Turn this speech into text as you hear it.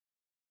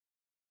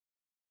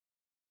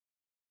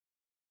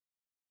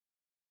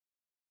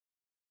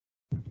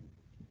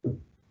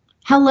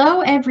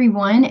Hello,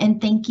 everyone, and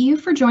thank you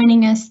for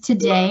joining us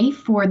today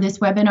for this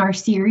webinar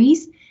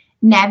series,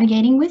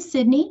 Navigating with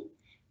Sydney.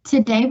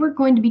 Today, we're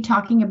going to be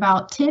talking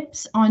about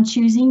tips on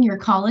choosing your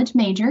college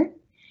major.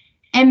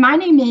 And my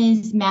name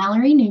is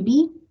Mallory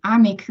Newby.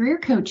 I'm a career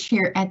coach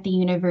here at the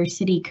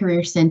University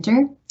Career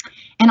Center,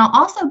 and I'll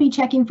also be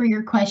checking for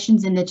your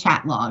questions in the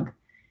chat log.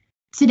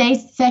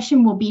 Today's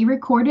session will be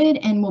recorded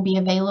and will be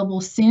available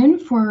soon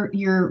for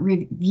your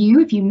review.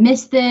 If you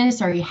missed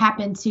this or you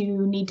happen to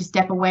need to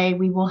step away,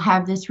 we will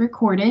have this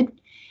recorded.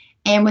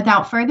 And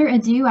without further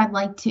ado, I'd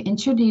like to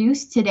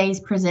introduce today's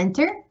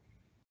presenter,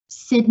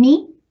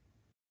 Sydney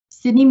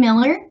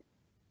Miller,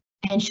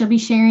 and she'll be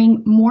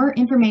sharing more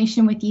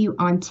information with you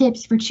on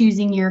tips for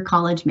choosing your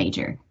college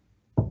major.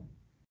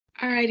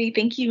 Alrighty,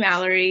 thank you,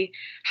 Mallory.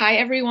 Hi,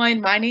 everyone.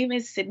 My name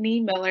is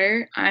Sydney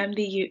Miller. I'm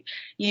the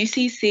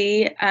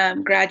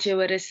UCC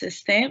graduate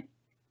assistant,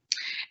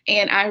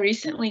 and I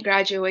recently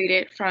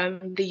graduated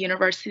from the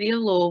University of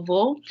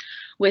Louisville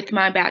with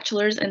my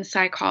bachelor's in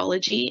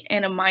psychology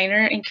and a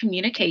minor in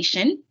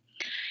communication.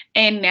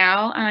 And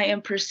now I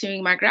am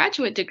pursuing my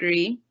graduate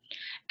degree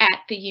at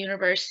the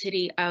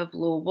University of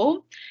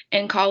Louisville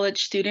in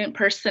college student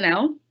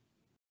personnel.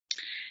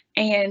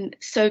 And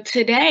so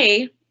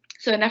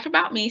enough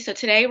about me. So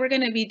today we're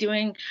going to be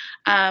doing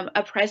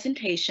a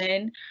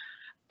presentation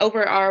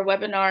over our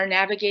webinar,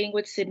 Navigating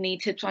with Sydney,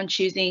 Tips on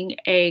Choosing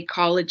a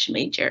College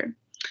Major.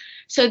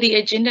 So the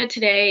agenda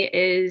today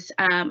is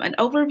an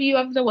overview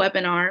of the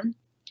webinar,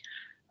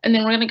 and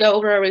then we're going to go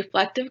over a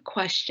reflective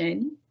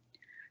question.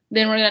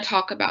 Then we're going to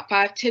talk about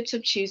 5 tips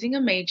of choosing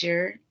a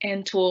major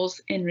and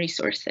tools and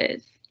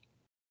resources.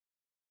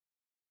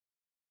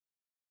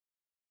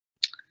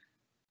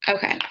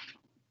 Okay.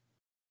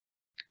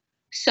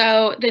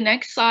 So the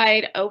next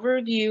slide,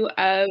 overview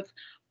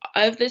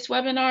of this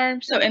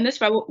webinar. So in this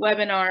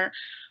webinar,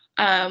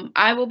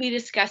 I will be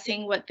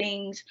discussing what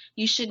things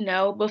you should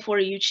know before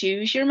you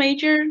choose your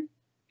major,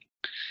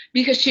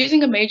 because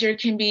choosing a major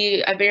can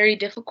be a very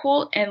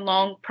difficult and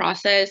long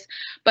process,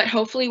 but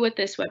hopefully with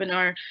this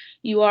webinar,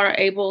 you are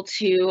able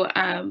to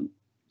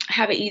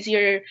have an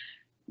easier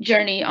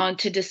journey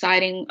onto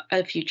deciding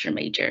a future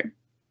major.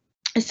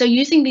 So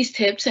using these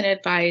tips and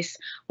advice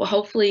will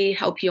hopefully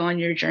help you on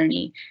your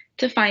journey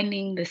to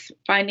finding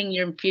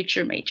your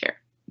future major.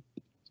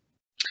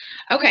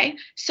 Okay,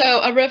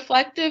 so a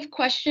reflective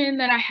question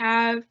that I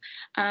have,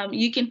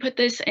 you can put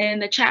this in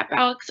the chat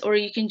box or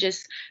you can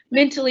just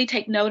mentally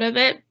take note of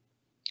it.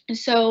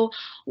 So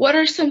what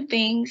are some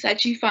things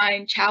that you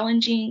find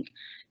challenging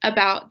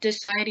about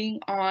deciding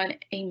on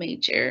a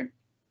major?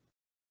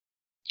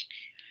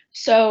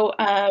 So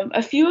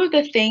a few of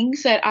the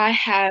things that I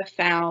have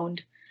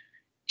found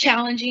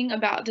challenging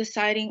about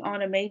deciding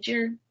on a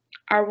major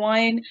are: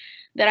 1,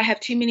 that I have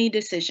too many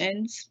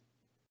decisions.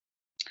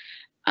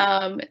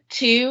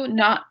 2,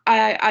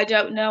 I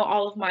don't know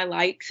all of my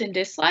likes and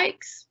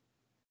dislikes.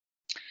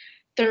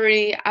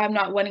 3, I'm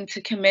not wanting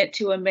to commit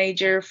to a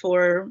major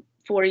for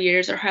 4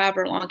 years or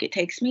however long it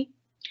takes me.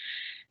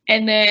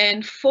 And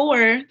then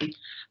 4,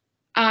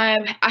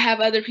 I have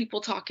other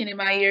people talking in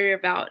my ear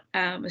about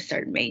a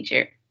certain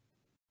major.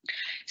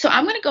 So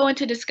I'm going to go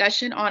into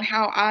discussion on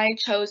how I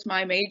chose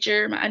my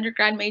major, my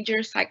undergrad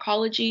major,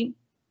 psychology.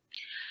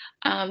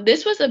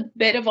 This was a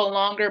bit of a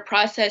longer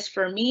process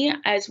for me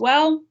as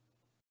well.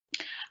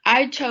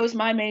 I chose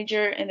my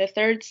major in the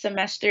 3rd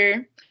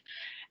semester,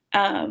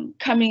 my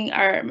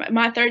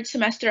 3rd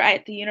semester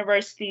at the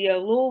University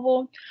of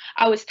Louisville.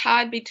 I was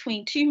tied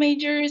between 2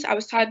 majors. I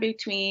was tied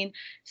between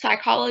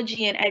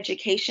psychology and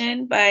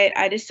education, but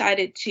I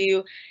decided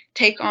to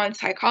take on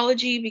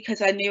psychology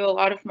because I knew a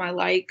lot of my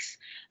likes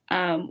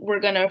were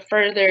going to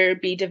further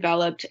be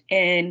developed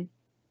in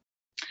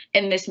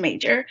this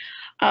major.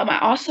 I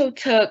also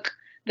took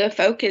the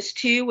Focus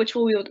 2, which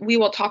we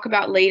will talk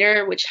about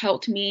later, which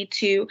helped me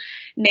to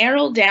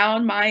narrow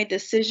down my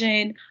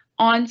decision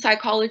on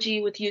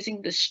psychology with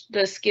using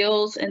the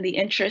skills and the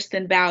interests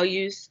and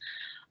values.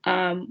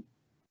 And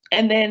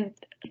then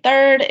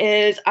 3rd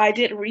is I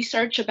did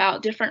research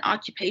about different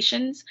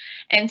occupations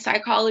in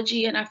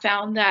psychology, and I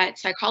found that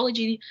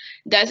psychology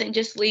doesn't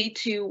just lead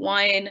to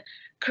one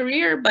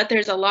career, but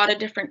there's a lot of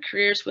different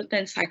careers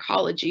within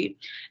psychology.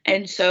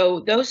 And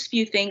so those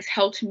few things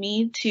helped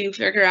me to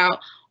figure out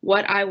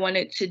what I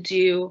wanted to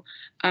do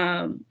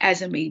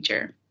as a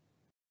major.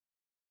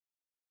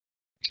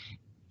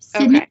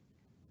 Sydney, okay.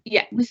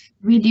 Yeah.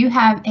 We do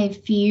have a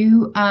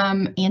few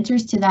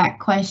answers to that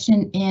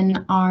question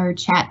in our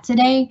chat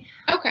today.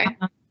 Okay.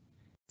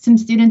 Some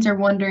students are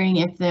wondering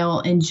if they'll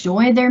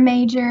enjoy their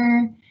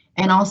major,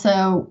 and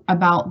also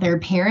about their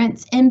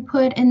parents'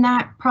 input in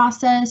that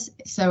process.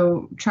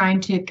 So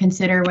trying to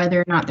consider whether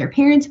or not their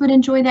parents would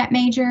enjoy that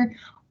major,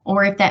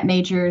 or if that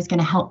major is going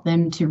to help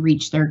them to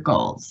reach their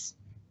goals.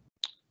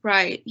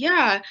 Right.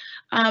 Yeah.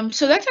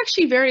 So that's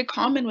actually very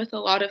common with a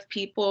lot of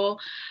people.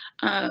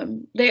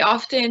 They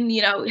often,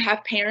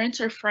 have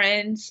parents or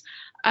friends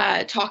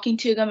talking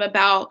to them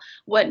about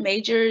what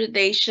major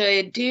they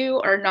should do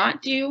or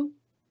not do.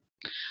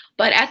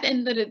 But at the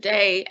end of the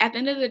day,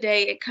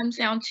 it comes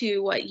down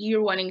to what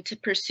you're wanting to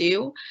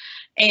pursue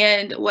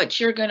and what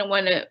you're gonna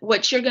want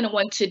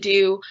to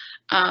do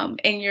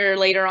in your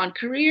later on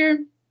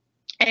career.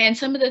 And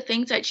some of the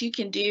things that you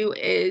can do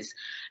is,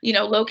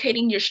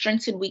 locating your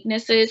strengths and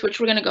weaknesses, which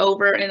we're going to go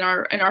over in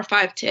our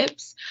 5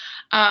 tips.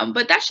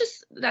 But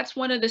that's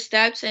one of the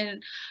steps,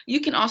 and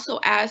you can also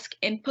ask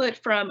input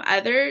from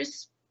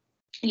others,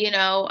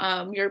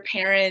 your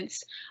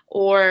parents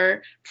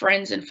or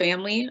friends and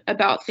family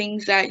about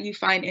things that you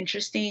find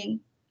interesting.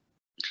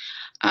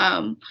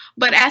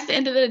 But at the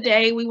end of the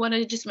day, we want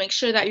to just make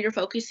sure that you're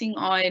focusing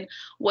on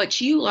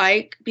what you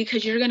like,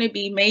 because you're going to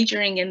be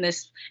majoring in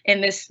this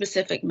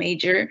specific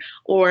major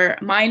or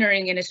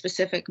minoring in a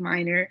specific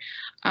minor.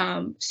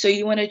 So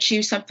you want to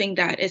choose something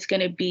that is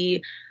going to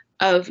be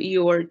of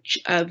your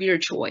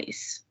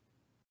choice.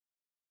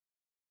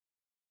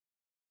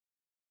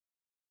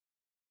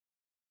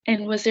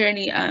 And was there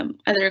any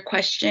other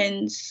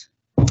questions?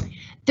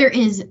 There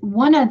is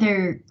one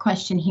other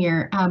question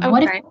here. Okay.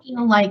 What if I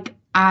feel like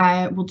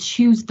I will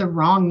choose the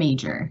wrong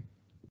major?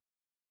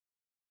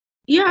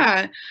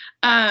 Yeah.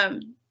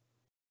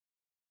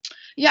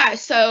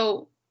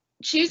 So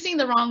choosing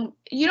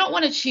you don't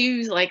want to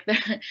choose like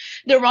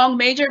the wrong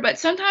major, but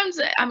sometimes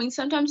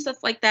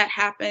stuff like that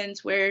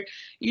happens where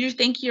you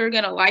think you're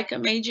going to like a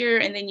major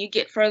and then you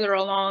get further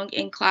along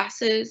in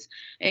classes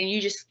and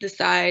you just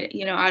decide,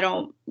 I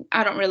don't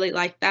really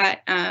like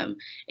that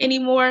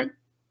anymore.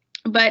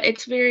 But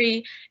it's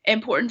very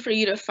important for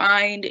you to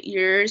find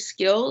your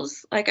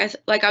skills. Like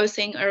I was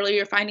saying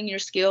earlier, finding your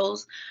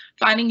skills,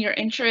 finding your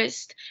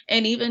interest,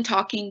 and even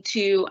talking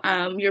to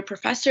your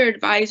professor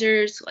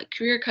advisors, like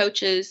career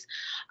coaches,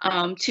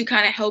 to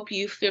kind of help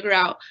you figure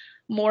out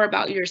more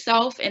about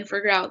yourself and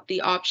figure out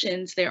the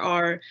options there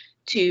are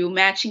to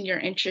matching your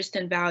interest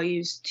and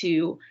values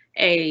to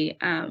a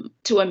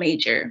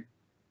major.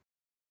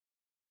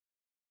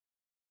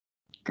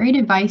 Great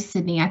advice,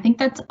 Sydney. I think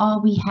that's all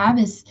we have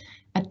is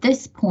at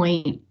this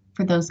point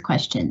for those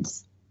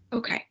questions.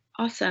 Okay,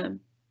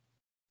 awesome.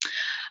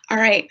 All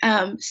right,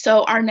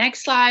 so our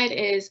next slide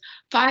is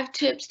 5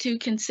 tips to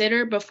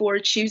consider before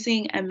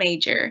choosing a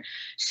major.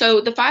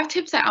 So the 5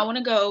 tips that I want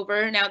to go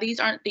over, now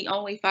these aren't the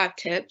only 5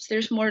 tips,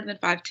 there's more than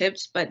 5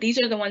 tips, but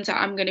these are the ones that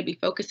I'm going to be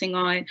focusing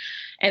on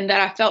and that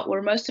I felt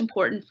were most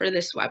important for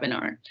this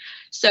webinar.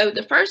 So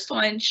the first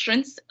one,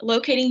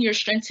 locating your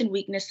strengths and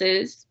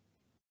weaknesses.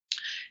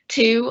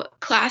 2,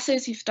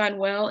 classes you've done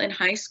well in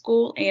high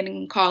school and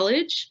in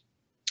college.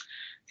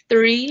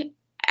 3,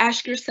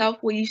 ask yourself,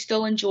 will you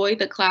still enjoy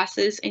the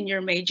classes in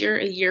your major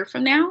a year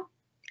from now?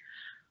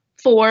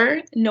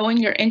 4, knowing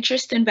your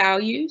interests and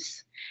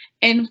values.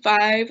 And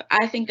 5,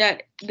 I think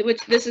that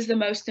this is the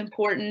most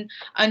important,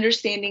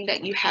 understanding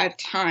that you have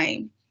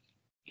time.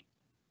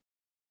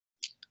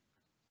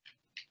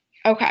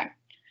 Okay,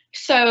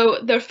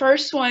 so the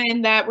first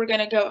one that we're going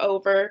to go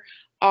over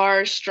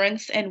are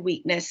strengths and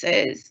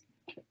weaknesses.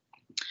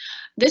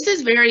 This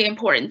is very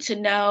important to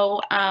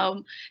know,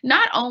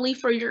 not only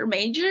for your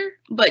major,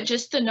 but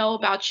just to know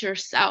about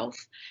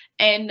yourself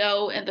and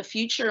know in the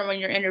future when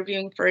you're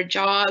interviewing for a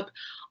job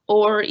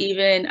or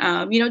even,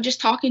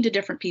 just talking to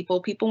different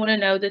people. People want to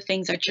know the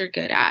things that you're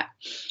good at.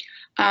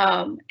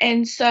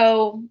 And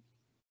so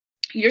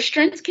your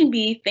strengths can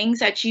be things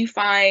that you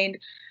find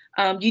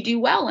you do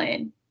well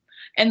in.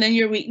 And then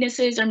your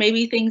weaknesses are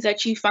maybe things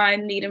that you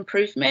find need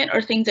improvement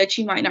or things that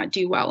you might not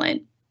do well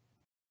in.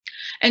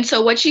 And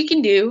so what you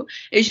can do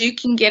is you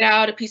can get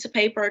out a piece of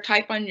paper or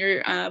type on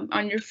your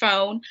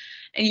phone,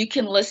 and you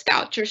can list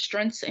out your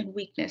strengths and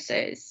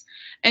weaknesses.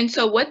 And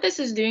so what this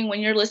is doing when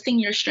you're listing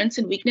your strengths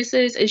and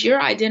weaknesses is you're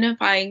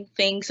identifying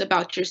things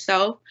about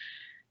yourself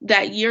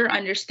that you're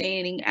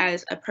understanding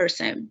as a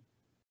person.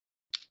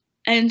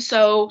 And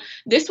so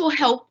this will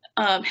help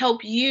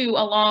you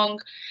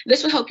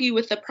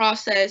with the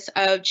process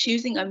of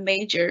choosing a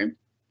major.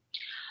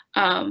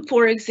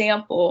 For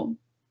example,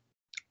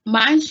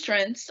 my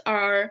strengths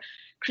are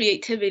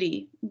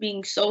creativity,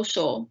 being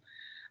social.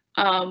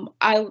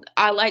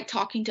 I like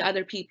talking to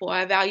other people.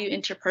 I value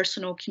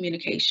interpersonal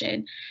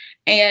communication.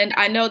 And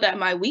I know that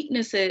my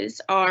weaknesses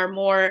are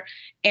more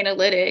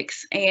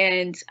analytics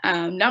and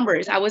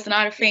numbers. I was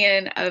not a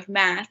fan of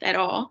math at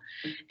all.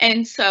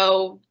 And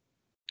so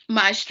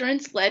my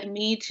strengths led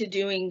me to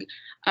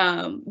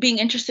being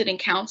interested in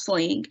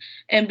counseling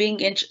and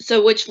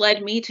which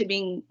led me to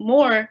being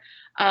more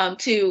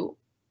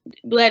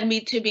led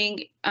me to being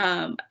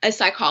a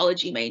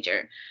psychology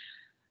major.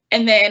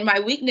 And then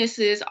my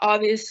weaknesses,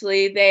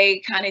 obviously, they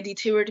kind of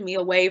detoured me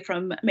away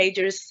from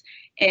majors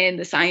in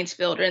the science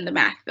field or in the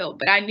math field.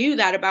 But I knew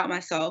that about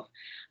myself.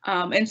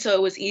 And so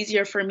it was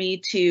easier for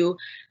me to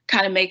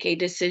kind of make a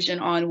decision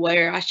on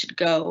where I should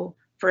go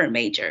for a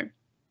major.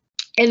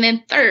 And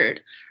then 3rd,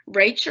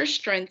 rate your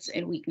strengths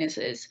and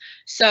weaknesses.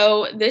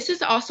 So this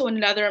is also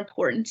another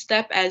important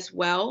step as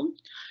well.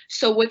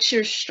 So with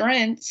your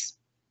strengths,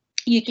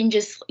 you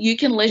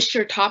can list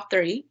your top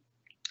 3,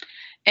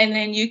 and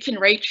then you can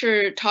rate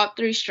your top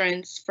 3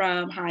 strengths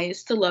from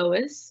highest to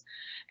lowest.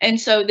 And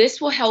so this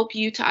will help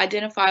you to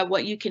identify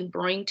what you can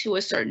bring to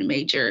a certain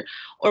major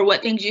or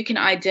what things you can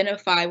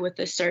identify with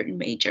a certain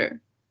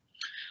major.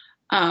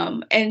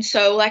 And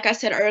so, like I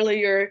said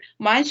earlier,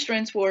 my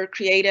strengths were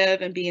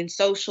creative and being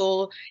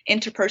social,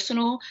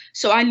 interpersonal.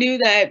 So I knew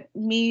that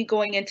me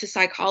going into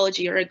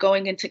psychology or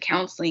going into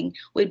counseling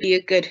would be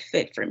a good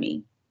fit for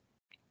me.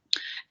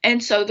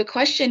 And so the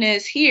question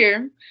is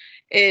here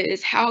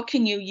is how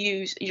can you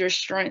use your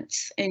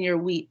strengths in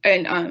your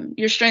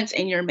your strengths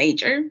in your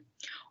major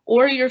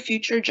or your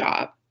future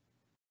job?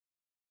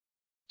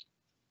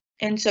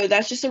 And so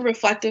that's just a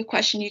reflective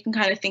question. You can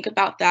kind of think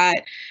about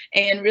that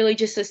and really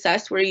just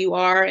assess where you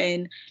are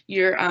and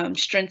your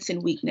strengths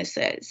and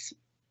weaknesses.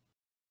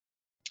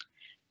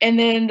 And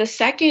then the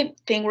second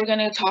thing we're going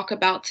to talk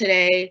about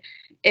today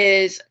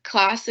is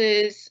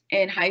classes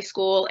in high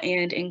school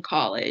and in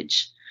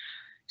college.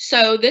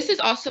 So this is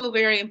also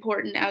very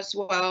important as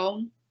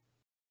well,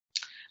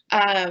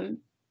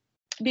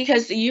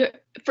 because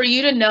for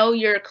you to know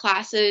your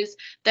classes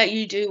that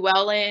you do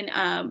well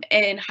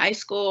in high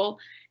school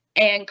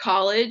and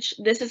college,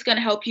 this is going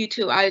to help you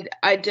to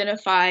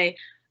identify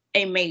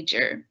a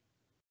major.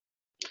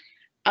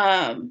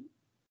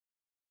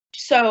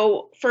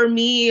 So for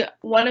me,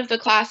 one of the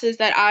classes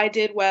that I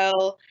did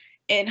well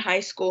in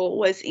high school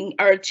was,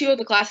 or two of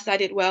the classes I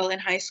did well in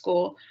high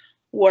school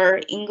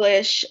were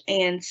English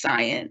and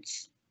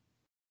science.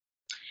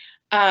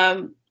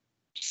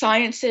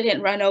 Science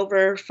didn't run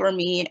over for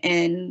me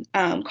in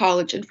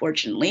college,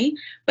 unfortunately,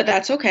 but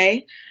that's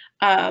okay.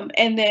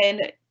 And then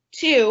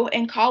two,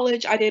 in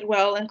college, I did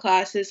well in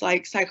classes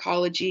like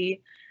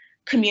psychology,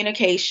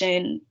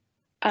 communication,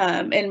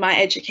 and my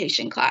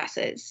education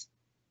classes.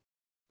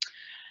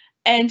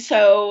 And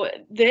so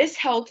this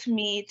helped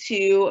me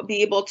to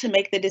be able to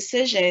make the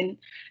decision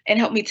and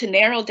help me to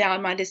narrow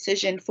down my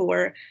decision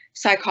for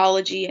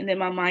psychology and then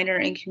my minor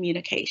in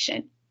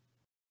communication.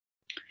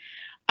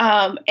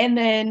 And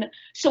then,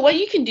 so what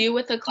you can do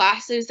with the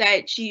classes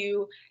that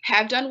you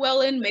have done well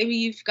in, maybe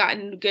you've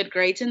gotten good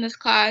grades in this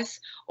class,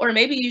 or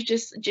maybe you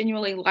just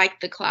genuinely like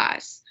the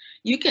class.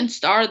 You can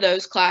star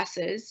those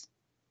classes.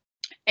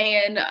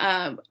 And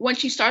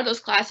once you start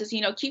those classes,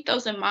 keep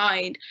those in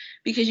mind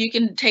because you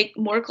can take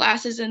more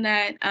classes in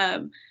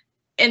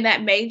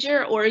that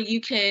major, or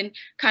you can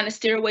kind of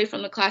steer away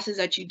from the classes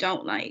that you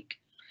don't like.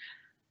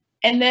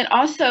 And then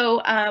also,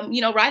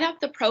 write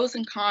out the pros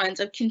and cons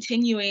of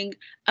continuing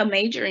a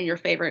major in your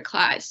favorite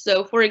class.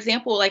 So for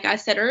example, like I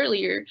said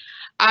earlier,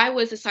 I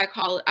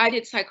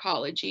did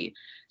psychology.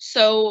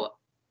 So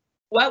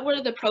what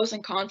were the pros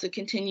and cons of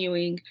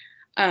continuing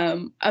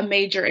a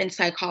major in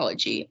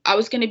psychology? I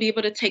was going to be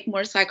able to take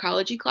more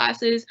psychology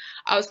classes.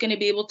 I was going to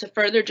be able to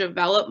further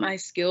develop my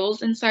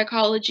skills in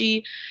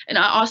psychology. And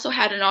I also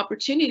had an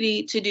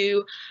opportunity to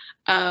do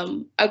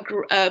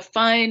a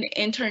fun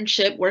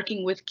internship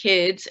working with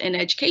kids in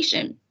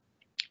education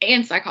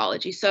and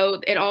psychology.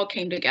 So it all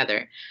came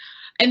together.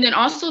 And then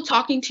also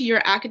talking to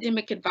your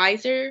academic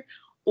advisor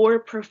or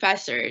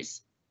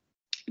professors.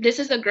 This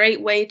is a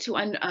great way to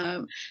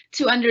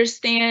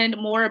understand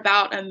more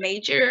about a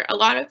major. A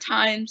lot of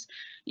times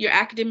your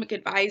academic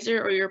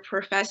advisor or your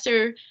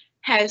professor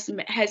has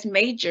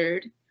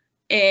majored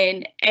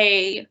in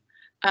the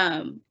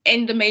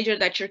major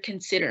that you're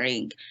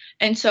considering.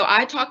 And so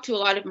I talked to a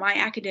lot of my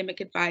academic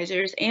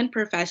advisors and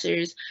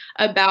professors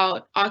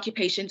about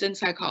occupations in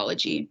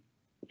psychology.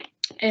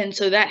 And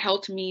so that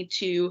helped me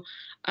to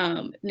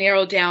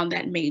narrow down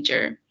that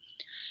major.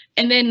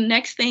 And then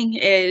next thing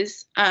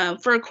is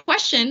for a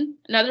question,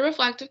 another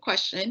reflective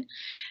question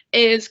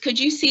is, could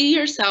you see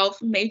yourself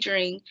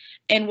majoring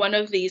in one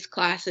of these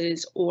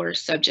classes or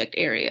subject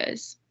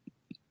areas?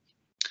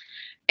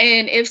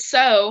 And if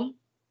so,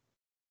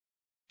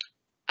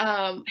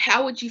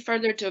 how would you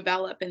further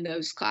develop in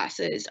those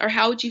classes, or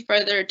how would you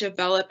further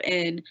develop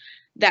in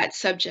that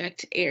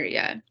subject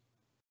area?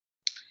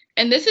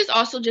 And this is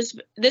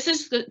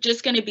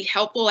just going to be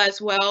helpful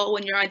as well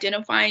when you're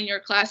identifying your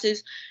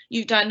classes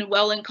you've done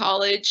well in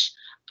college.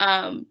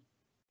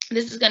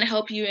 This is going to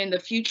help you in the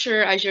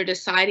future as you're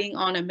deciding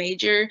on a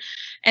major.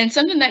 And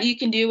something that you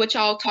can do, which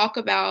I'll talk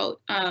about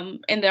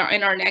in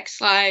our next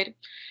slide,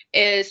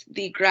 is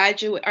the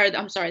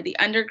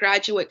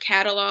undergraduate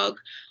catalog,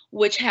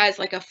 which has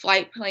like a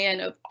flight plan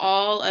of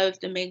all of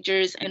the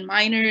majors and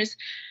minors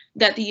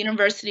that the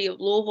University of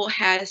Louisville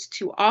has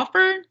to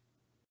offer.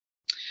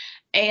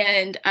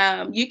 And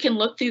you can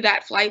look through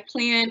that flight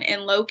plan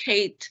and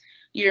locate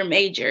your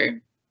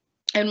major.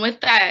 And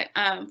with that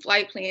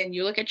flight plan,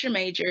 you look at your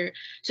major.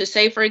 So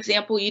say, for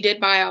example, you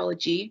did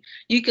biology.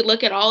 You could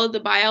look at all of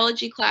the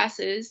biology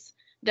classes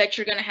that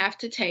you're going to have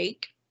to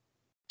take.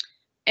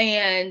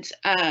 And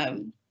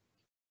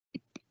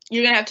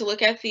you're going to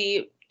have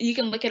to you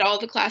can look at all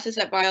the classes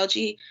that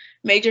biology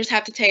majors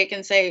have to take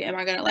and say, am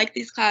I going to like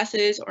these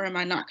classes or am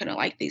I not going to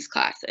like these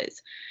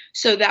classes?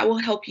 So that will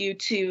help you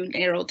to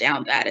narrow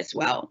down that as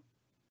well.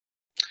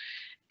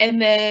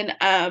 And then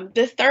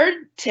the third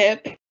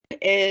tip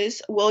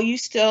is, will you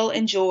still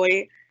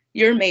enjoy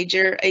your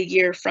major a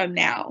year from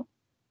now?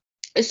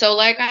 So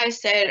like I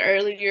said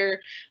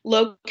earlier,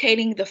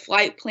 locating the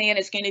flight plan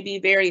is going to be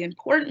very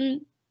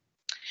important.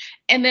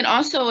 And then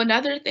also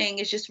another thing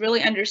is just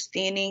really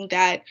understanding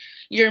that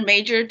your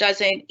major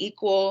doesn't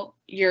equal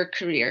your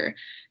career.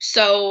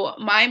 So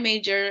my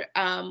major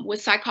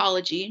was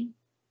psychology.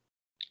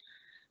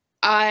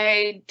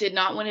 I did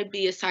not want to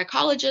be a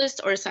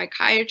psychologist or a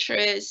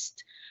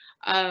psychiatrist,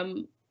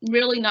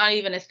 really not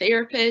even a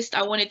therapist.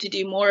 I wanted to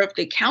do more of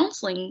the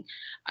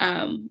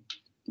um,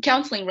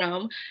 counseling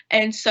realm.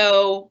 And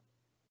so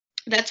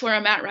that's where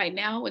I'm at right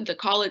now with the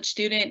college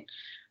student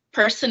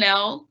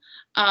personnel.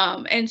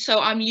 And so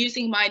I'm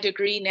using my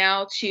degree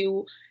now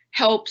to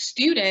help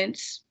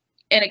students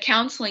in a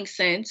counseling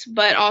sense,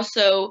 but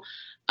also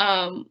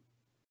um,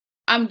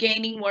 I'm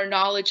gaining more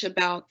knowledge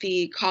about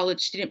the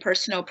college student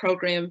personnel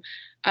program,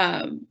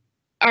 or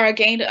I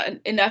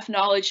gained enough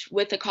knowledge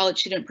with the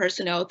college student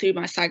personnel through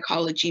my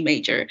psychology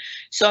major.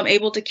 So I'm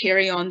able to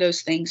carry on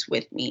those things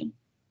with me.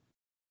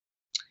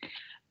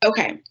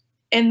 Okay.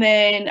 And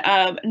then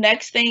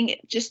next thing,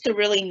 just to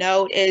really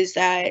note, is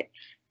that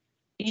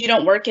you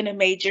don't work in a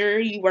major,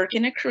 you work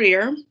in a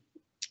career.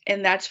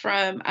 And that's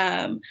from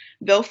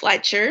Bill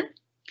Fletcher,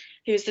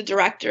 who's the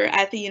director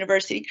at the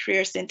University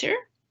Career Center.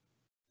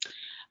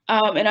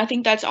 And I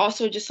think that's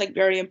also just like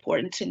very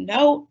important to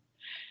note,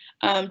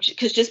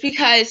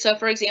 because so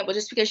for example,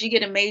 just because you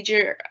get a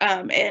major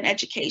in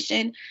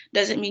education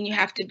doesn't mean you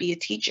have to be a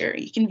teacher.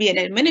 You can be an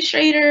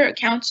administrator, a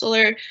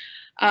counselor,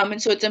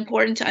 and so it's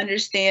important to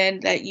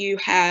understand that you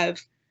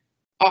have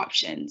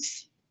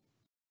options.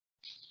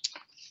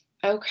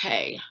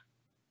 Okay,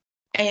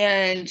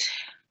 and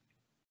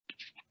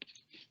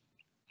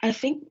I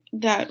think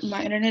that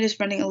my internet is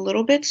running a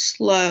little bit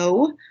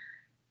slow.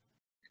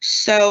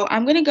 So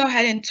I'm going to go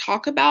ahead and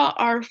talk about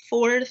our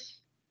fourth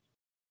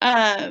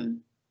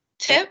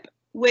tip,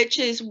 which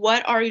is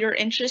what are your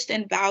interests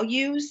and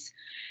values?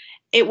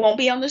 It won't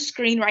be on the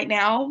screen right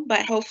now,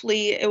 but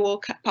hopefully it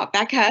will pop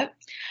back up.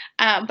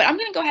 But I'm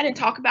going to go ahead and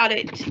talk about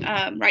it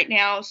right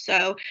now.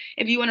 So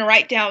if you want to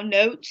write down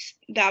notes,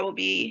 that will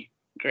be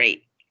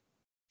great.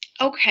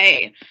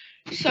 Okay.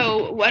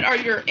 So what are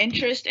your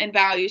interests and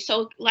values?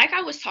 So like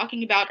I was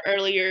talking about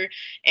earlier,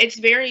 it's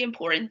very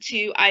important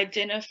to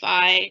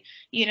identify,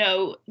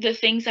 the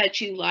things that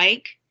you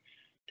like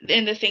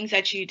and the things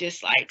that you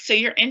dislike. So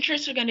your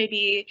interests are going to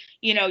be,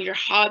 your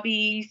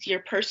hobbies, your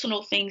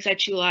personal things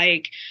that you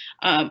like,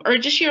 or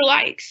just your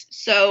likes.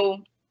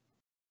 So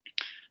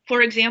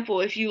for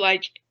example, if you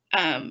like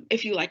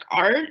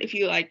art, if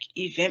you like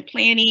event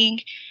planning,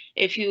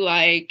 if you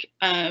like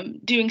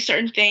doing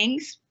certain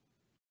things,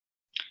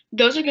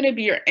 those are going to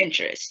be your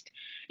interests.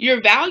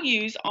 Your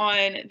values,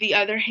 on the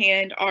other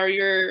hand, are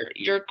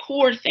your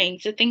core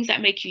things, the things that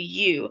make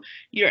you,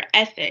 your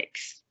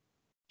ethics,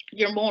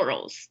 your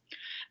morals.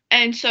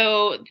 And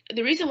so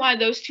the reason why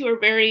those two are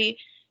very,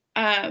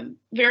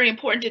 very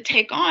important to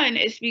take on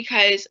is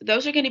because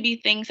those are going to be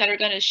things that are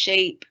going to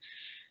shape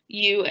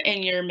you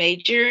in your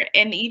major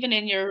and even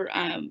in your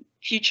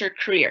future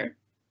career.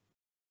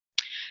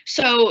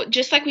 So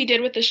just like we did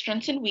with the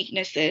strengths and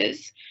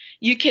weaknesses,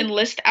 you can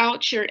list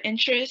out your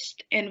interests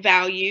and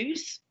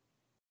values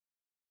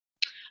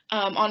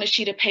on a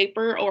sheet of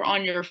paper or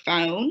on your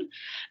phone.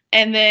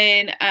 And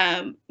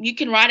then you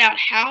can write out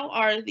how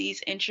are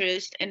these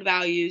interests and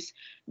values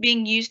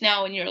being used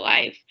now in your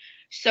life.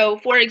 So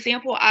for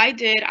example, I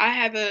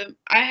have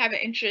an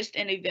interest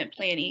in event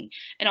planning,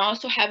 and I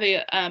also have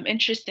a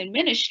interest in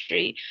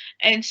ministry.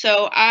 And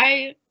so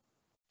I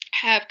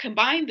have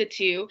combined the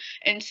two.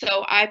 And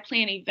so I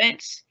plan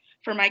events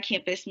for my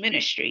campus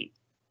ministry.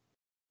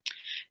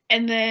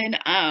 And then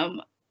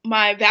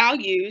my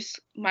values,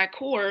 my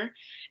core,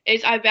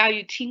 is I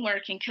value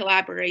teamwork and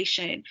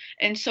collaboration.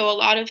 And so a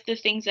lot of the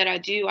things that I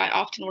do, I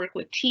often work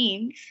with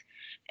teams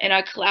and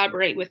I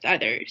collaborate with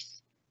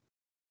others.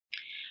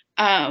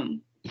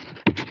 And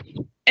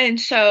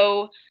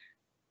so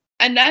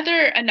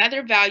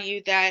another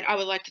value that I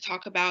would like to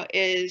talk about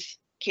is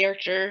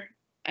character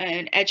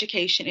and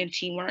education and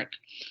teamwork.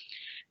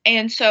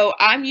 And so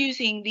I'm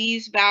using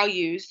these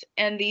values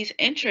and these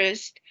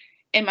interests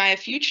in my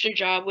future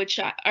job,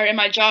 or in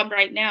my job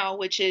right now,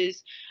 which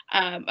is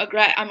I'm a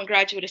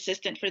graduate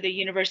assistant for the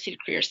University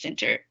Career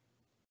Center.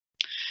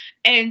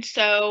 And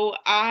so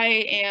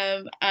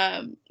I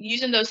am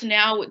using those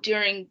now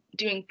during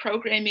doing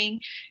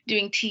programming,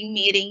 doing team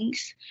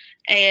meetings,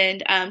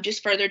 and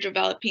just further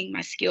developing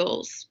my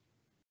skills.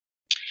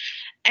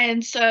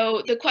 And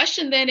so the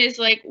question then is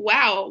like,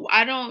 wow,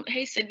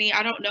 hey, Sydney,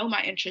 I don't know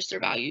my interests or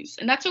values,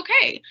 and that's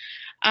okay.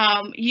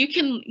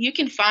 You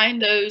can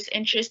find those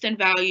interests and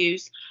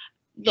values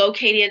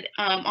located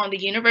on the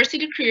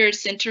University Career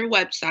Center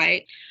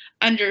website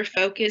under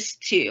Focus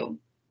 2.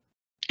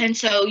 And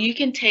so you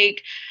can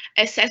take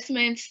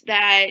assessments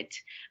that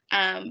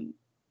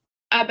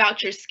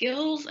about your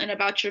skills and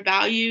about your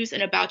values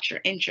and about your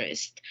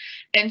interest.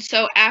 And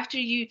so after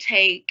you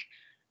take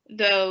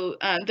the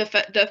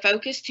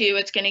Focus 2,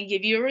 it's going to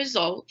give you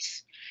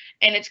results.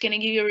 and it's going to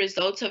give you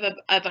results of an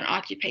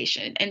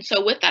occupation. And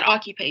so with that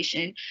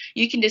occupation,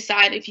 you can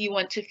decide if you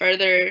want to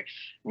further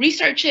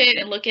research it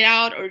and look it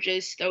out or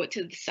just throw it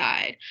to the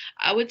side.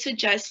 I would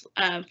suggest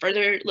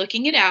further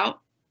looking it out,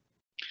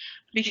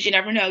 because you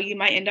never know, you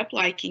might end up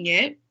liking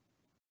it.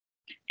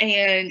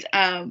 And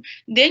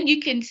then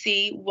you can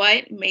see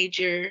what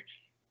major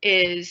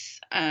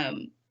is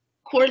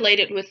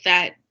correlated with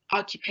that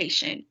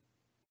occupation.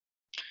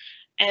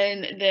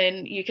 And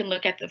then you can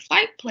look at the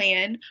flight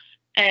plan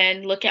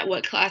and look at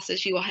what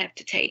classes you will have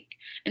to take.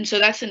 And so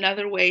that's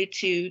another way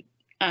to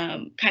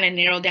kind of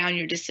narrow down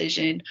your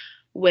decision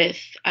with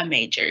a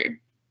major.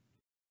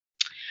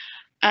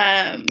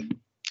 And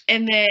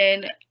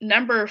then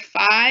number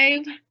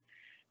 5,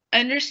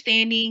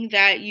 understanding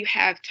that you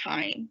have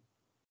time.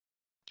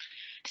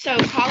 So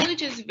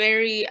college is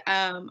very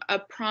a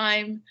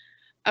prime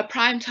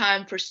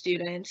time for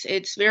students.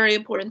 It's very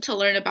important to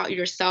learn about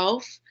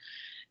yourself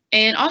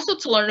and also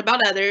to learn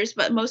about others,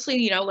 but mostly,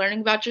 you know,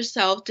 learning about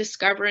yourself,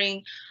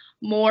 discovering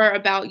more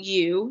about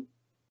you.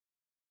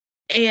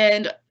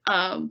 And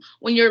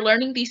when you're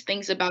learning these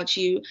things about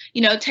you,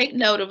 you know, take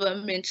note of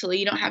them mentally.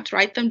 You don't have to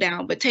write them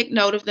down, but take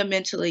note of them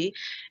mentally.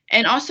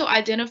 And also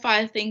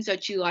identify things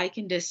that you like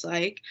and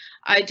dislike.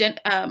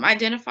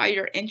 Identify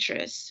your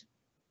interests.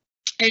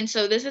 And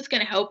so this is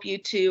going to help you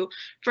to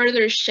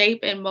further shape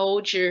and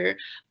mold your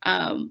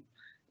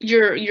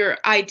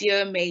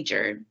idea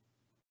major.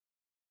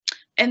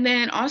 And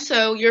then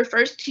also your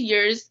first 2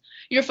 years,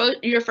 your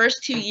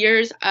first 2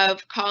 years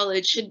of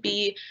college should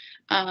be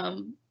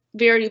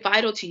very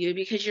vital to you,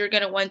 because you're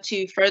going to want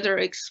to further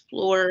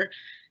explore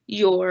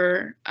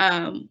your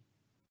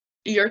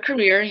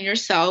career and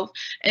yourself.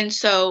 And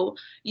so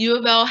U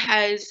of L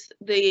has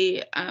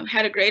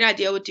had a great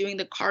idea with doing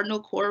the Cardinal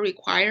Core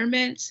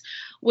requirements,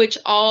 which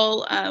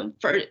all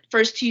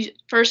first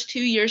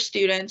 2 year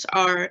students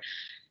are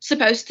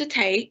supposed to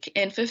take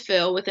and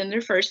fulfill within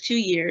their first 2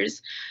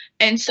 years.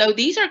 And so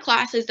these are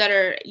classes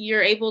that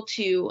you're able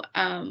to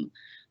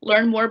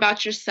learn more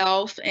about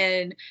yourself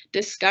and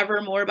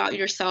discover more about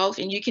yourself.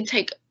 And you can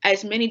take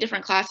as many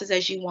different classes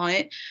as you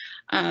want.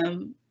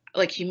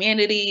 Like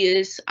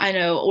humanities, I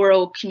know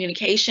oral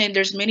communication,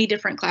 there's many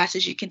different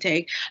classes you can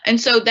take. And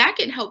so that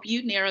can help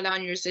you narrow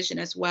down your decision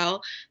as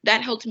well.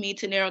 That helped me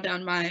to narrow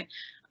down my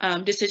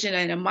decision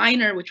in a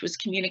minor, which was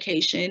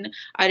communication.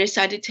 I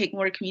decided to take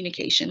more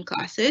communication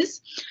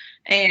classes,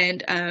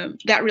 and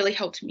that really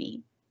helped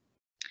me.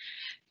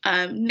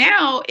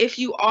 Now, if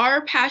you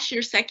are past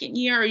your second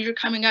year or you're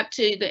coming up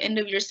to the end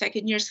of your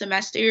second year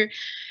semester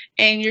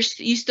and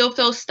you still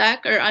feel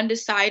stuck or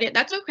undecided,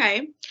 that's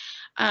okay.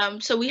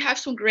 So we have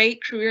some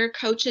great career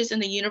coaches in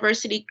the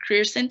University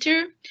Career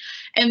Center,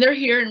 and they're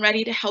here and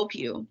ready to help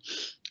you.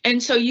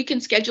 And so you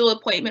can schedule an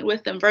appointment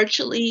with them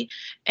virtually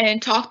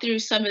and talk through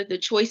some of the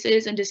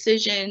choices and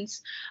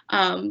decisions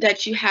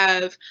that you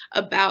have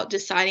about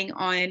deciding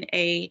on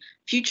a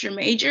future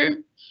major,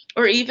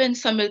 or even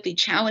some of the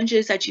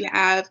challenges that you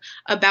have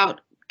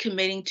about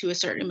committing to a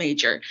certain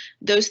major.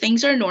 Those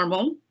things are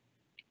normal.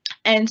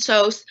 And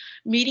so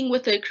meeting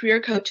with a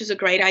career coach is a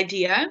great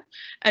idea.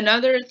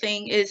 Another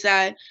thing is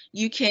that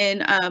you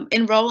can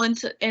enroll in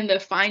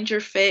the Find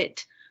Your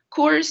Fit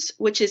course,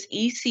 which is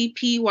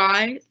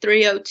ECPY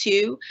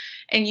 302,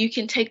 and you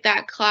can take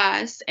that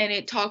class, and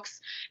it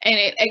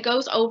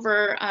goes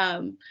over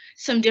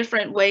some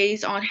different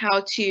ways on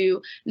how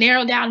to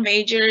narrow down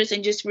majors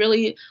and just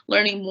really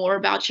learning more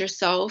about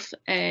yourself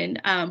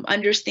and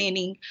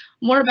understanding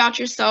more about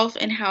yourself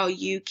and how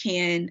you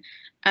can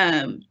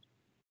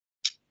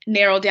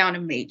narrow down a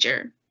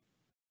major.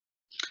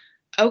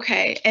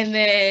 Okay, and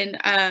then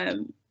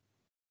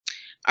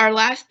our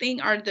last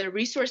thing are the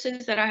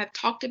resources that I have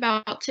talked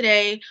about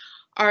today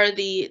are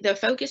the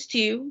Focus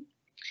 2,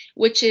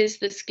 which is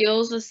the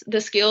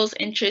skills,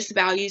 interests,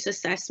 values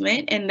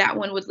assessment, and that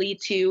one would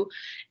lead to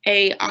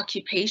a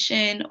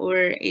occupation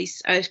or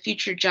a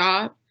future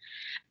job.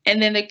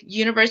 And then the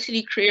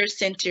University Career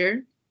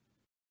Center,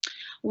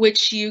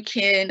 which you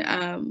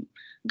can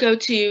go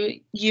to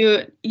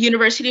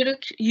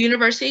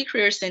University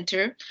Career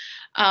Center.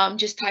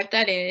 Just type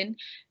that in,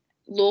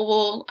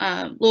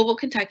 Louisville,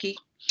 Kentucky.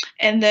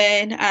 And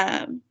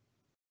then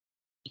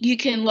you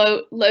can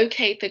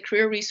locate the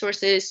career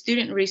resources,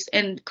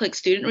 and click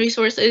student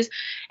resources.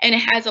 And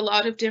it has a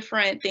lot of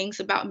different things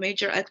about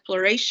major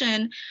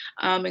exploration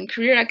and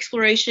career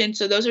exploration.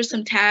 So those are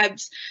some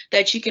tabs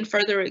that you can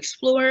further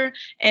explore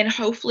and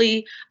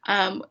hopefully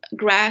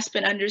grasp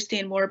and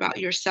understand more about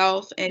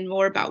yourself and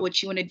more about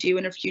what you want to do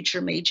in a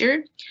future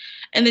major.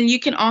 And then you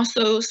can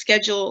also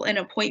schedule an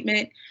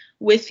appointment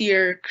with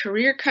your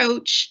career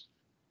coach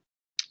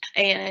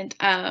and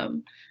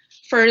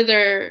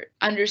further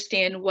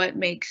understand what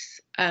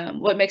makes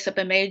up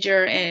a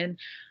major and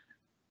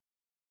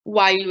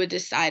why you would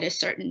decide a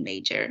certain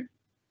major.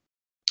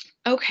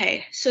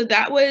 Okay, so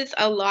that was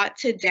a lot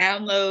to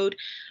download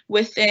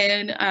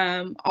within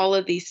all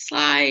of these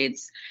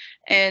slides.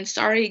 And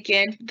sorry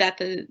again that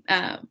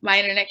my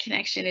internet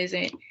connection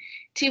isn't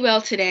too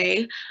well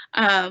today,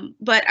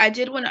 but I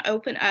did want to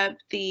open up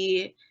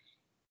the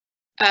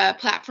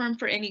platform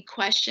for any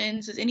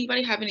questions. Does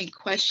anybody have any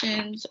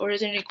questions, or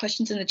is there any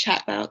questions in the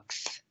chat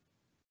box?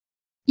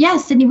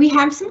 Yes, Sydney, we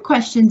have some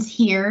questions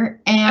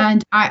here,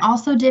 and I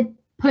also did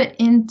put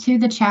into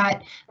the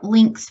chat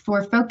links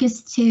for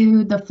Focus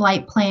 2, the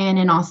flight plan,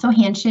 and also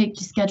Handshake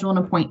to schedule an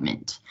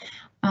appointment.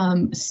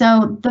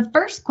 So the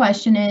first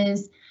question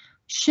is,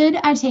 should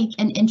I take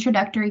an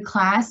introductory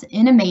class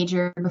in a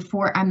major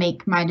before I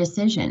make my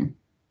decision?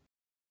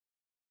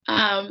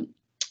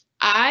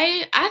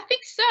 I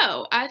think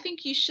so. I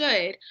think you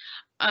should.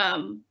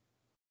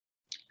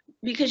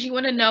 Because you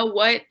want to know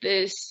what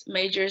this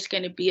major is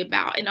going to be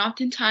about. And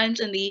oftentimes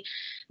in the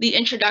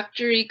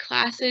introductory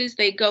classes,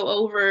 they go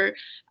over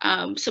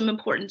some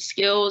important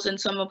skills and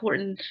some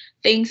important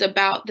things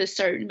about the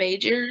certain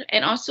major.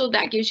 And also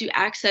that gives you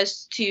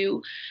access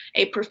to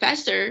a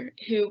professor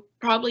who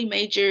probably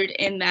majored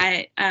in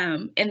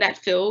that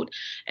field.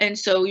 And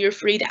so you're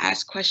free to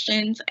ask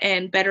questions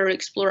and better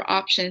explore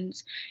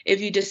options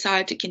if you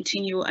decide to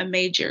continue a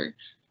major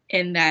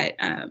in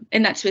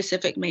that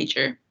specific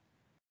major.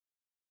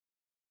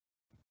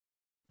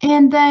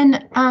 And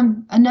then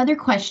another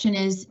question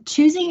is,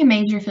 choosing a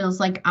major feels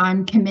like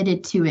I'm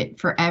committed to it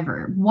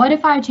forever. What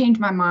if I change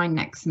my mind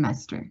next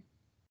semester?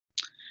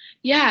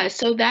 Yeah,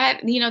 so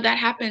that, that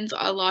happens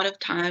a lot of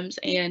times,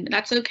 and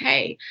that's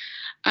okay.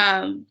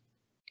 And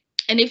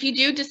if you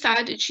do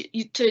decide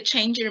to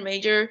change your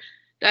major,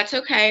 that's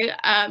okay.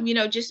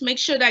 Just make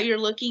sure that you're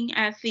looking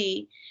at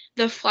the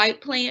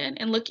flight plan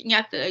and looking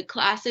at the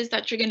classes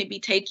that you're going to be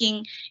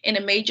taking in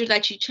a major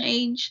that you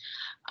change.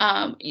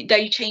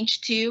 That you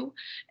change to,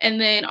 and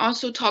then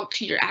also talk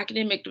to your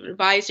academic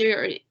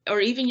advisor or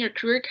even your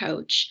career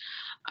coach,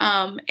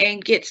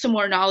 and get some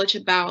more knowledge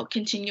about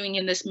continuing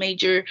in this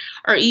major,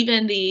 or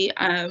even the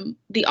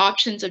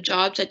options of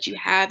jobs that you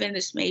have in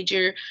this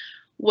major,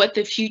 what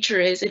the future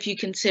is if you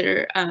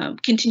consider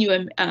continue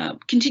in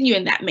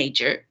that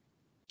major.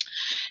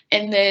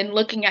 And then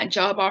looking at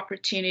job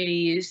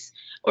opportunities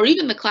or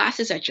even the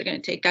classes that you're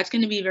going to take. That's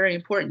going to be very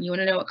important. You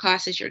want to know what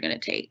classes you're going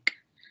to take.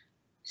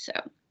 So.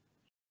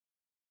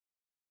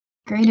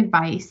 Great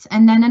advice.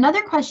 And then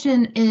another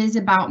question is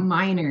about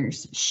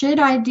minors. Should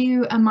I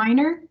do a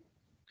minor?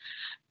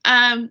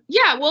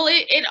 Yeah, well,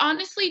 it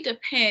honestly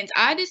depends.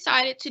 I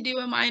decided to do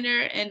a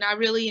minor and I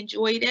really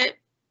enjoyed it.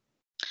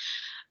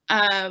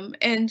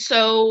 And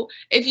so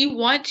if you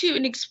want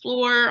to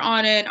explore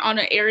on an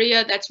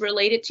area that's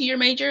related to your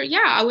major,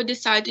 yeah, I would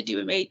decide to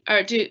do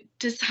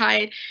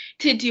decide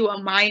to do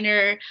a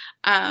minor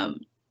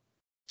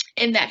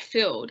in that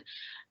field.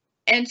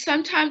 And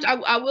sometimes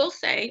I will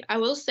say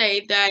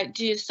that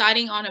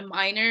deciding on a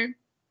minor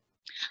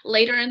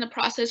later in the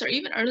process or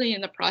even early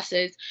in the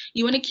process,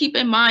 you want to keep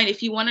in mind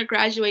if you want to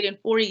graduate in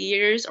 4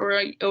 years, or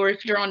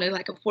if you're on a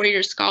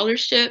 4-year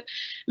scholarship,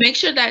 make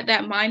sure that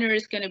that minor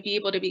is going to be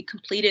able to be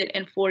completed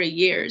in 4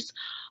 years.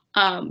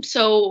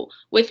 So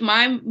with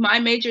my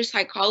major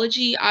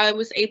psychology, I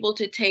was able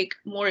to take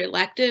more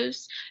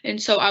electives.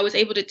 And so I was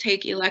able to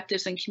take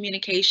electives in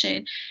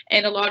communication,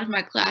 and a lot of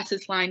my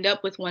classes lined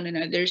up with one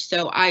another.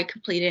 So I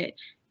completed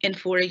in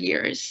 4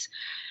 years.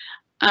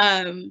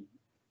 And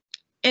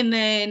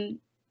then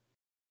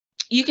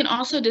you can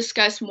also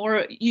discuss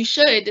more, you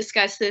should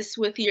discuss this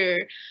with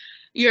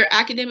your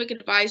academic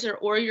advisor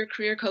or your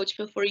career coach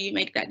before you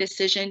make that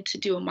decision to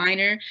do a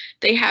minor.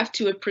 They have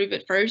to approve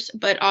it first,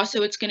 but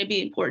also it's going to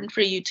be important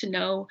for you to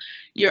know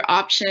your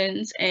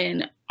options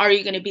and are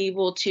you going to be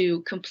able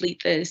to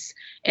complete this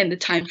in the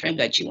time frame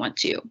that you want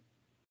to.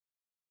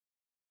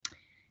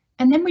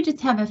 And then we just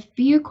have a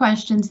few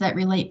questions that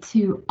relate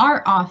to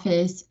our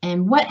office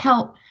and what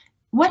help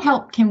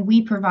can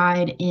we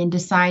provide in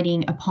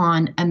deciding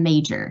upon a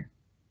major?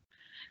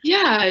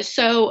 Yeah,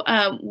 so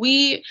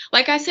we,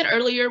 like I said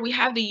earlier, we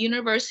have the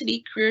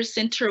University Career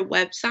Center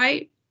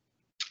website.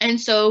 And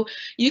so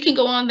you can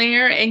go on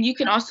there and you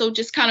can also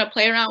just kind of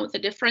play around with the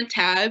different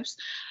tabs.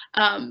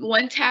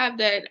 One tab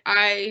that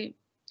I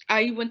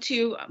went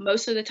to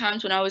most of the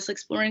times when I was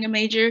exploring a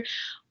major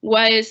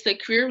was the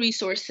career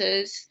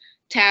resources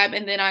tab.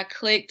 And then I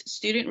clicked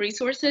student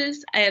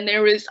resources and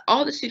there was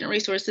all the student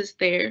resources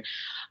there.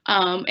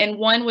 And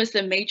one was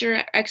the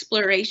major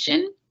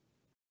exploration.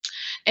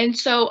 And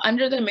so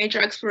under the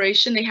major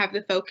exploration, they have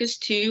the Focus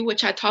 2,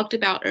 which I talked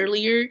about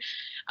earlier,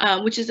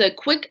 which is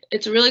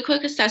it's a really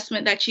quick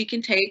assessment that you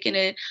can take, and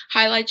it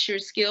highlights your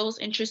skills,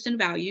 interests, and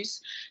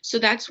values. So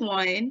that's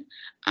one.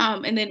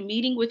 And then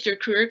meeting with your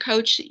career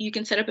coach, you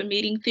can set up a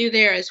meeting through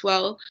there as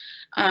well.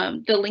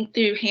 The link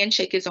through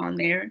Handshake is on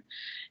there.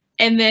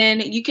 And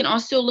then you can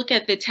also look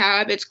at the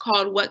tab. It's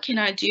called What Can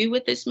I Do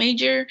with This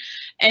Major?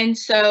 And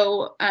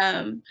so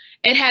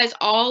it has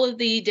all of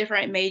the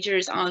different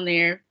majors on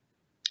there.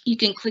 You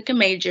can click a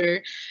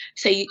major,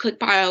 say you click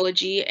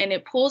biology, and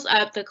it pulls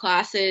up the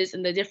classes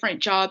and the different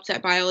jobs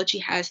that biology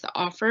has to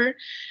offer.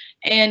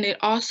 And it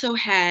also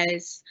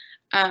has,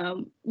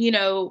 the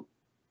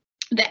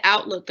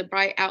outlook, the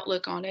bright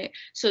outlook on it.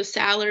 So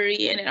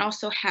salary, and it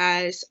also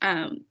has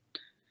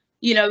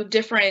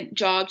different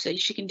jobs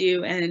that you can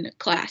do in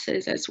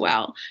classes as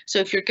well. So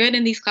if you're good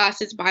in these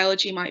classes,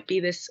 biology might be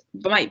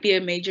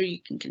a major you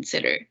can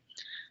consider.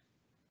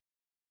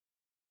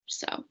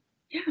 So,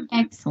 yeah.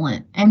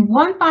 Excellent. And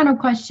one final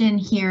question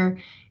here.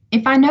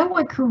 If I know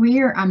what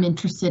career I'm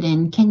interested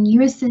in, can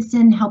you assist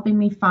in helping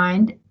me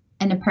find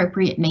an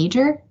appropriate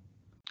major?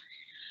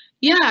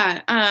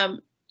 Yeah.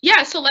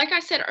 So like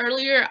I said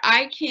earlier,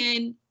 I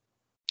can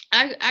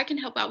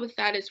help out with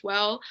that as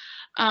well.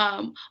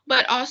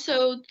 But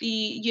also the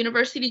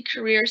University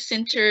Career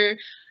Center,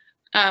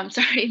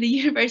 the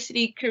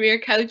University Career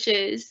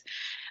Coaches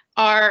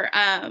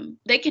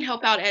they can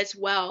help out as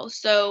well.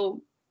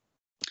 So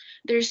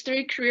there's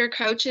 3 career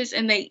coaches,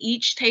 and they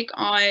each take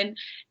on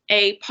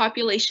a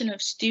population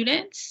of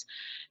students.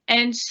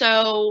 And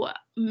so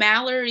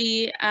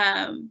Mallory,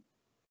 and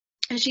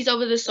she's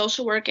over the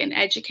social work and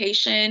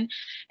education,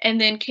 and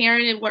then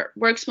Karen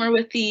works more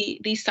with the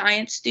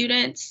science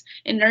students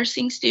and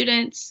nursing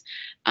students,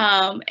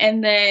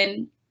 and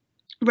then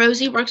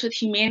Rosie works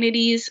with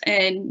humanities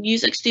and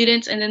music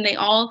students, and then they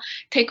all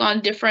take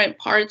on different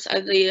parts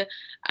of the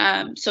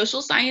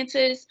social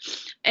sciences.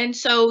 And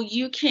so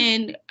you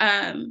can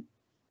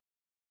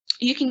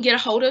get a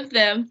hold of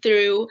them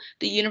through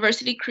the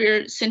University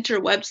Career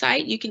Center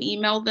website. You can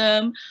email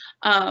them,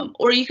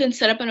 or you can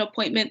set up an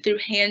appointment through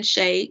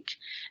Handshake,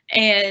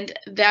 and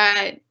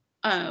that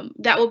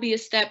will be a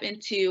step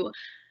into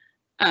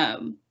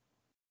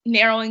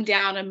narrowing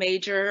down a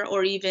major,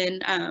 or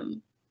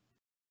even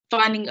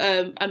finding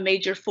a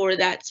major for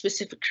that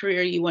specific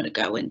career you want to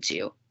go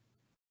into.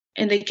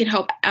 And they can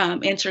help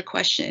answer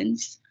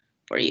questions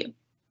for you.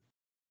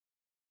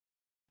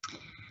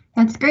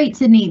 That's great,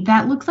 Sydney.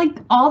 That looks like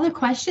all the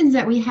questions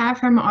that we have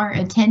from our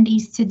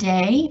attendees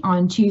today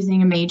on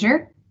choosing a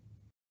major.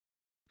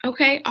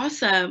 Okay,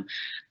 awesome.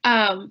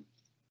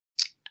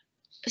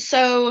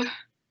 So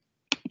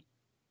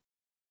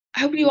I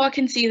hope you all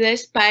can see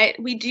this, but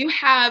we do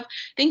have,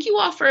 thank you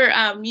all for,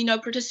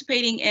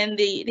 participating in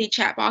the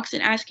chat box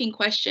and asking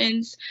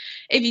questions.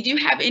 If you do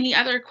have any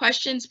other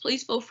questions,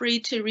 please feel free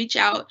to reach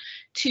out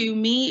to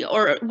me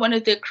or one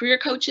of the career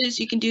coaches.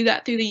 You can do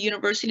that through the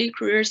University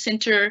Career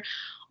Center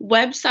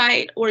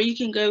website, or you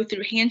can go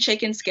through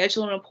Handshake and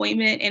schedule an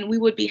appointment, and we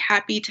would be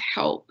happy to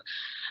help.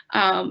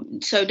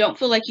 So don't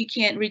feel like you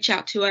can't reach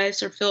out to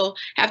us or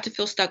have to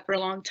feel stuck for a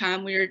long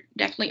time. We're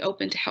definitely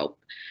open to help.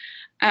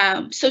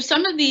 So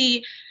some of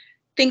the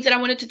things that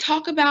I wanted to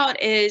talk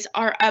about is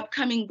our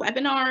upcoming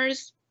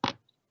webinars.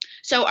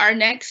 So our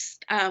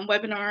next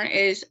webinar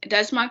is,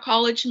 Does My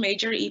College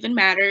Major Even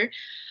Matter?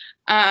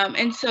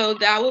 And so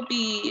that will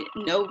be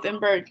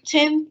November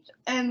 10th,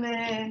 and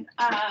then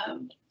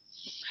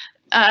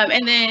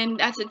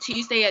that's a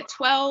Tuesday at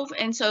 12.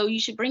 And so you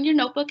should bring your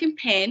notebook and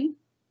pen,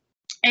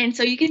 and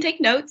so you can take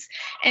notes.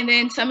 And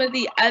then some of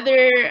the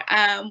other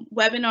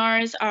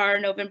webinars are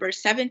November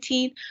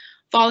 17th,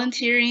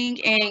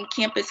 Volunteering and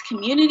Campus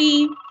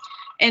Community,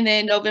 and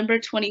then November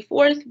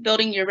 24th,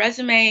 Building Your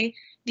Resume,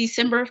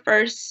 December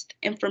 1st,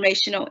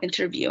 Informational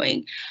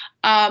Interviewing.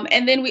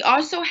 And then we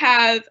also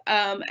have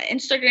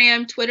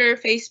Instagram, Twitter,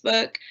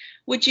 Facebook,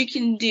 which you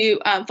can do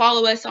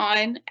follow us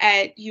on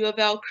at U of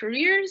L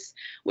Careers,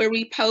 where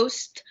we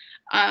post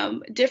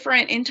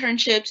different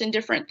internships and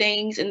different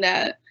things in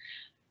the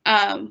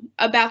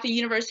about the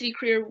University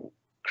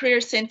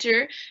Career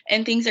Center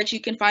and things that you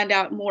can find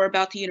out more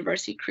about the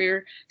University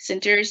Career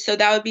Center. So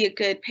that would be a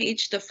good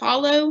page to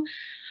follow,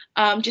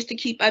 just to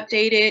keep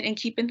updated and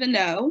keep in the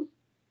know.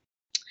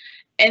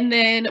 And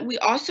then we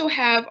also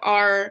have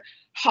our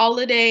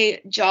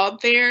holiday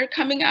job fair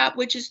coming up,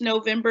 which is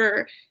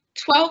November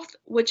 12th,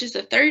 which is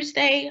a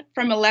Thursday,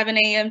 from 11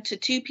 a.m. to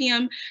 2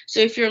 p.m. So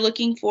if you're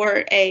looking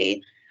for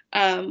a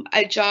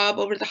job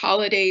over the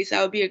holidays,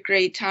 that would be a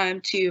great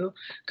time to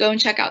go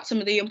and check out some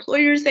of the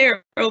employers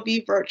there. It'll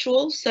be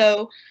virtual,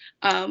 so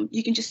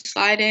you can just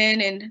slide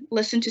in and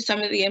listen to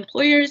some of the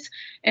employers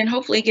and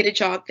hopefully get a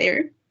job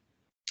there.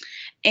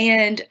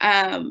 And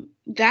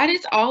that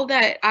is all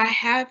that I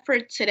have for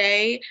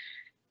today.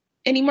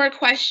 Any more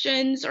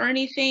questions or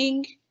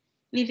anything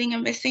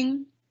I'm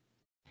missing?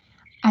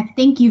 I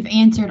think you've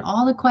answered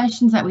all the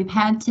questions that we've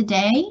had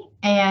today,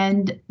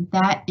 and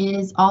that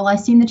is all I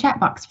see in the chat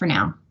box for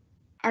now.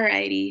 All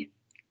righty.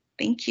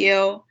 Thank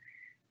you.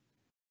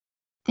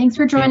 Thanks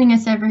for joining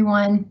us,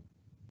 everyone.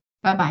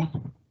 Bye-bye.